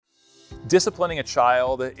Disciplining a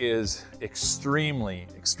child is extremely,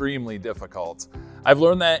 extremely difficult. I've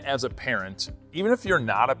learned that as a parent. Even if you're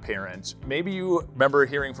not a parent, maybe you remember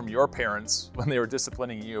hearing from your parents when they were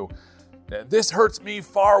disciplining you, "This hurts me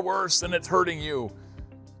far worse than it's hurting you."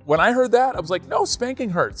 When I heard that, I was like, no,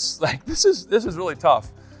 spanking hurts. Like, this is really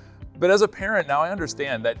tough. But as a parent, now I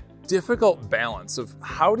understand that difficult balance of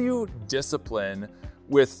how do you discipline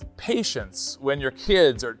with patience when your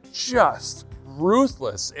kids are just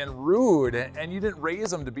ruthless and rude and you didn't raise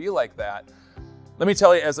them to be like that. Let me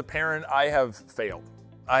tell you, as a parent, I have failed.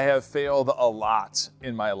 I have failed a lot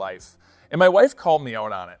in my life. And my wife called me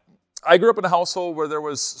out on it. I grew up in a household where there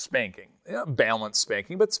was spanking, balanced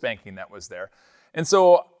spanking, but spanking that was there. And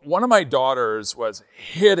so one of my daughters was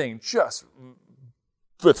hitting just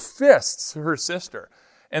with fists her sister.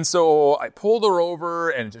 And so I pulled her over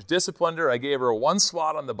and just disciplined her. I gave her one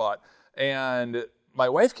swat on the butt. And my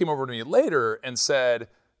wife came over to me later and said,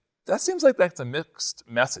 "That seems like that's a mixed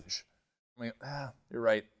message." I'm like, you're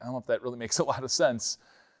right. I don't know if that really makes a lot of sense.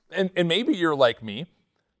 And maybe you're like me.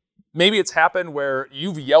 Maybe it's happened where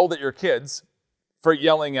you've yelled at your kids for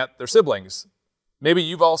yelling at their siblings. Maybe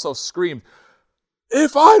you've also screamed,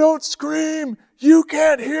 "If I don't scream, you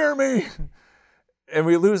can't hear me." And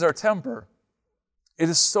we lose our temper. It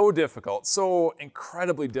is so difficult, so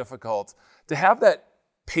incredibly difficult to have that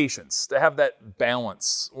patience, to have that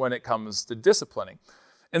balance when it comes to disciplining.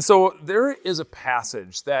 And so there is a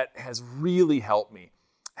passage that has really helped me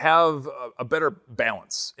have a better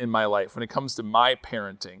balance in my life when it comes to my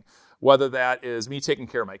parenting, whether that is me taking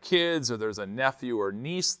care of my kids, or there's a nephew or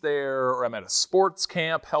niece there, or I'm at a sports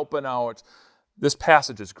camp helping out. This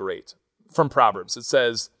passage is great. From Proverbs, it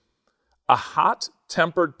says, "A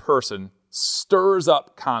hot-tempered person stirs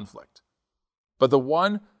up conflict, but the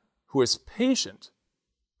one who is patient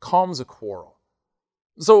calms a quarrel."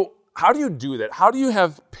 So how do you do that? How do you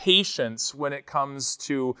have patience when it comes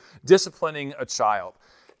to disciplining a child?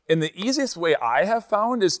 And the easiest way I have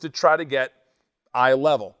found is to try to get eye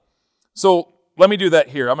level. So let me do that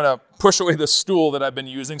here. I'm going to push away the stool that I've been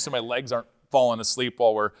using so my legs aren't falling asleep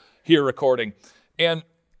while we're here recording. And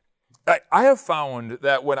I have found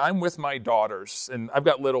that when I'm with my daughters, and I've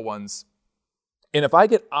got little ones, and if I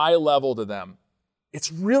get eye level to them,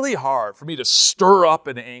 it's really hard for me to stir up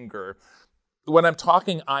in anger when I'm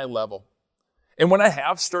talking eye level. And when I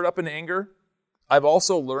have stirred up in anger, I've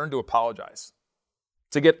also learned to apologize,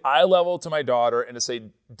 to get eye level to my daughter and to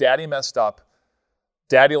say, "Daddy messed up.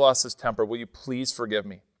 Daddy lost his temper. Will you please forgive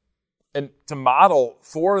me?" And to model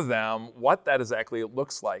for them what that exactly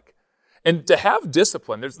looks like. And to have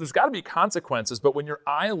discipline, there's got to be consequences, but when you're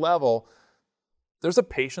eye level, there's a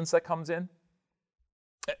patience that comes in.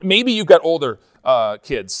 Maybe you've got older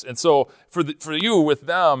kids, and so for you with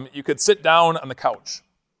them, you could sit down on the couch.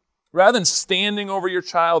 Rather than standing over your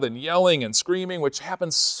child and yelling and screaming, which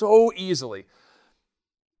happens so easily.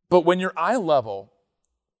 But when you're eye level,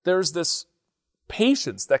 there's this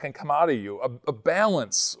patience that can come out of you, a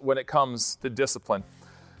balance when it comes to discipline.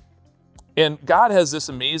 And God has this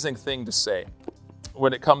amazing thing to say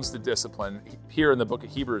when it comes to discipline here in the book of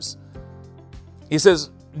Hebrews. He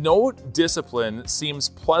says, "No discipline seems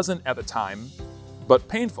pleasant at the time, but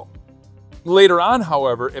painful. Later on,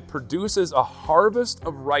 however, it produces a harvest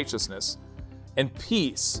of righteousness and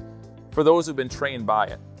peace for those who've been trained by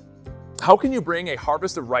it." How can you bring a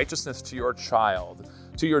harvest of righteousness to your child,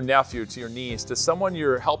 to your nephew, to your niece, to someone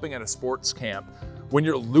you're helping at a sports camp when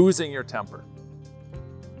you're losing your temper?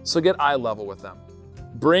 So get eye level with them.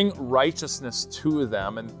 Bring righteousness to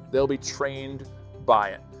them, and they'll be trained by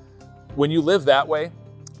it. When you live that way,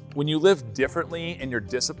 when you live differently in your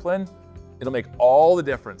discipline, it'll make all the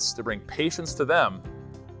difference to bring patience to them,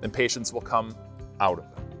 and patience will come out of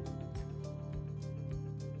them.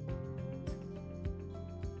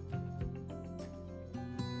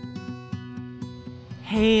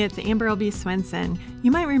 Hey, it's Amber L.B. Swenson. You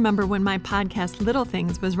might remember when my podcast Little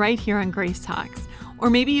Things was right here on Grace Talks, or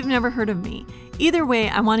maybe you've never heard of me. Either way,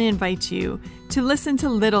 I want to invite you to listen to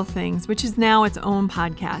Little Things, which is now its own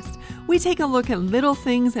podcast. We take a look at little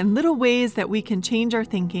things and little ways that we can change our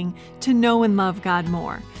thinking to know and love God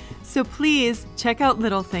more. So please check out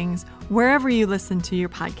Little Things wherever you listen to your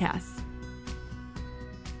podcasts.